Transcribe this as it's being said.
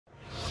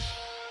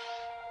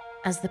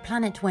As the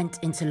planet went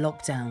into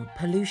lockdown,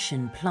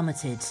 pollution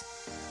plummeted.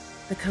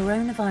 The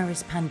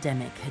coronavirus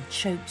pandemic had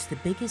choked the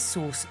biggest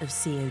source of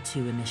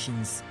CO2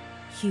 emissions,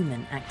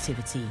 human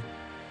activity.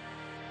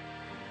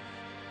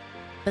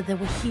 But there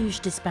were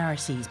huge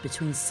disparities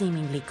between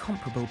seemingly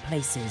comparable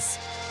places.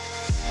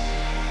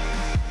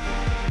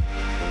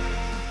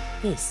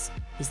 This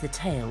is the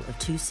tale of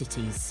two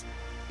cities.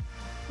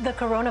 The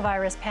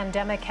coronavirus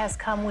pandemic has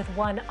come with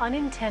one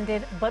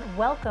unintended but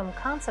welcome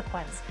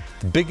consequence.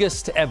 The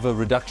biggest ever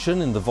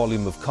reduction in the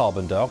volume of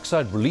carbon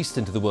dioxide released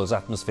into the world's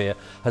atmosphere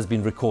has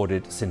been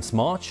recorded since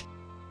March.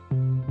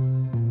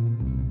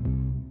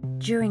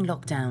 During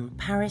lockdown,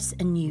 Paris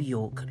and New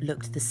York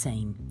looked the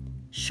same.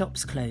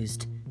 Shops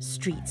closed,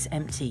 streets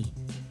empty.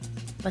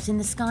 But in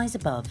the skies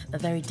above, a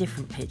very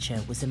different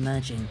picture was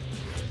emerging.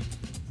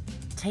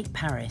 Take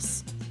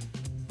Paris.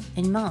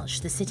 In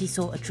March, the city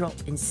saw a drop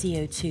in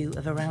CO2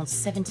 of around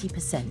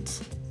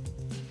 70%.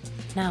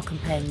 Now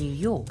compare New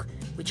York,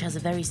 which has a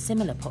very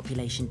similar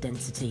population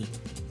density.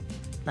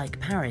 Like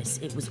Paris,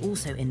 it was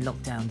also in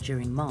lockdown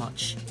during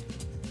March.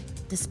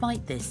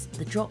 Despite this,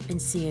 the drop in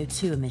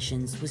CO2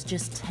 emissions was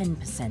just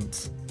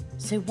 10%.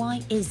 So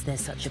why is there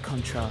such a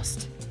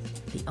contrast?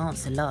 The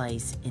answer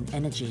lies in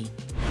energy.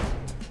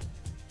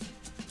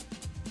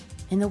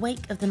 In the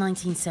wake of the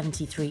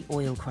 1973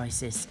 oil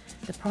crisis,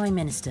 the Prime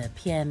Minister,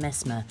 Pierre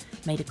Mesmer,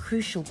 made a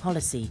crucial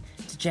policy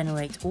to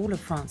generate all of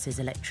France's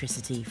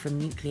electricity from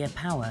nuclear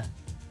power.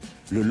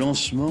 Le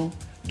lancement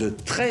de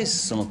 13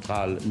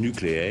 centrales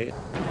nucléaires.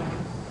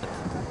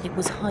 It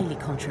was highly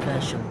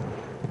controversial,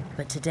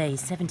 but today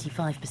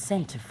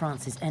 75% of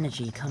France's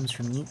energy comes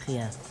from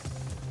nuclear.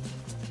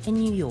 In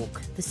New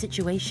York, the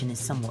situation is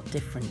somewhat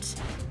different.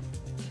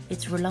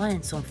 Its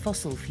reliance on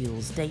fossil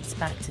fuels dates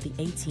back to the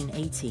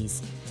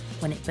 1880s,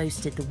 when it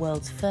boasted the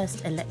world's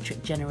first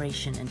electric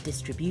generation and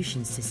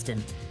distribution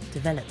system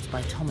developed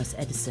by Thomas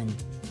Edison.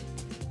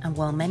 And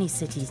while many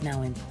cities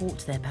now import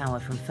their power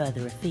from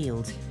further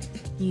afield,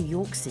 New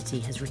York City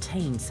has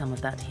retained some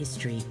of that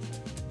history.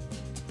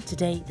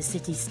 Today, the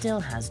city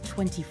still has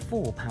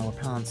 24 power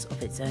plants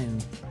of its own.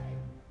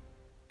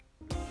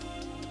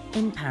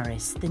 In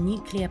Paris, the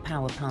nuclear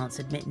power plants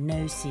emit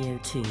no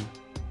CO2,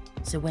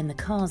 so when the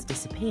cars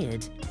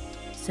disappeared,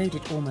 so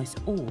did almost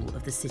all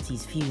of the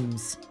city's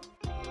fumes.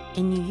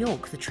 In New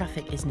York, the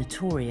traffic is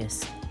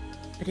notorious,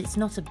 but it's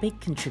not a big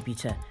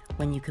contributor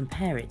when you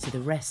compare it to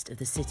the rest of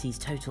the city's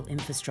total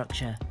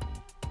infrastructure.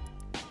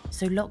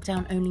 So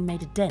lockdown only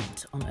made a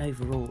dent on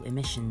overall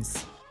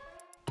emissions.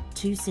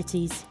 Two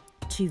cities,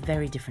 two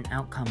very different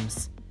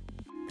outcomes.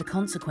 The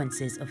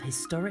consequences of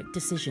historic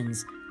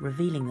decisions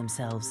revealing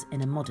themselves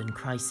in a modern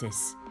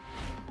crisis.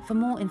 For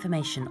more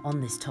information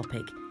on this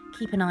topic,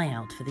 keep an eye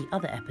out for the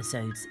other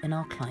episodes in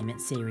our climate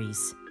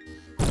series.